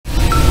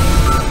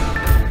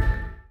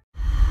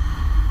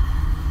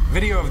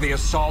Video of the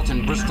assault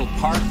in Bristol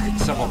Park.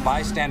 Several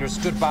bystanders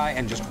stood by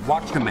and just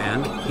watched a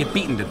man get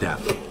beaten to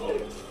death.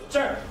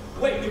 Sir,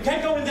 wait, you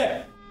can't go in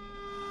there.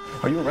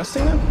 Are you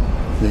arresting them?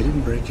 They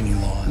didn't break any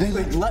laws. They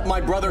let my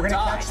brother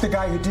die. That's the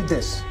guy who did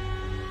this.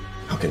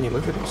 How can you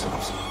live with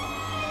themselves?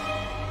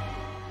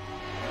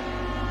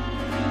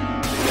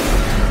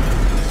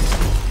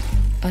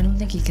 I don't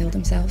think he killed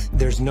himself.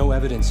 There's no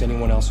evidence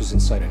anyone else was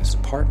inside in his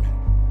apartment.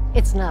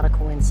 It's not a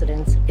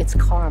coincidence. It's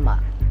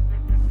karma.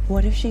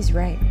 What if she's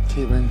right?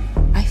 Caitlin,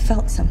 I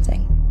felt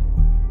something.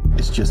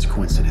 it's just a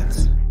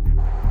coincidence.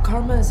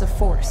 Karma is a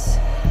force,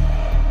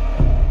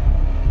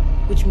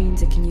 which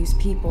means it can use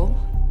people,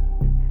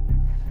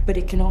 but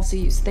it can also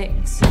use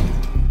things.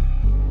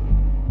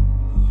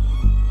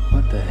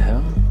 What the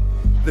hell?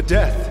 The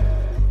death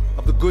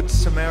of the Good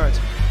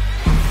Samaritan.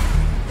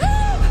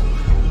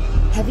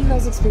 Have you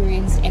guys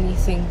experienced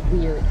anything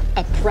weird?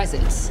 A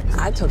presence?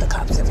 I told the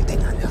cops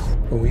everything I know.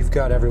 Well, we've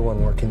got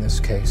everyone working this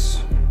case.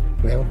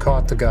 We haven't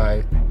caught the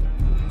guy.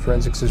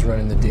 Forensics is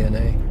running the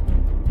DNA.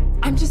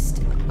 I'm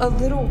just a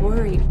little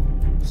worried.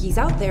 He's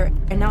out there,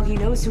 and now he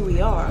knows who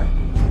we are.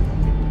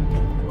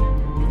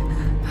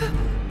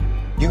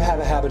 You have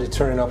a habit of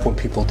turning up when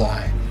people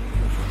die.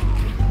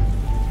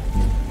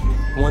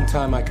 One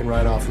time I can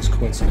write off as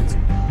coincidence.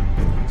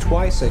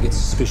 Twice I get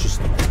suspicious.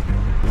 3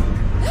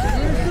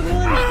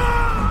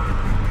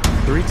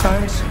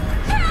 times?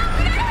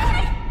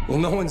 Well,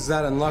 no one's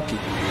that unlucky.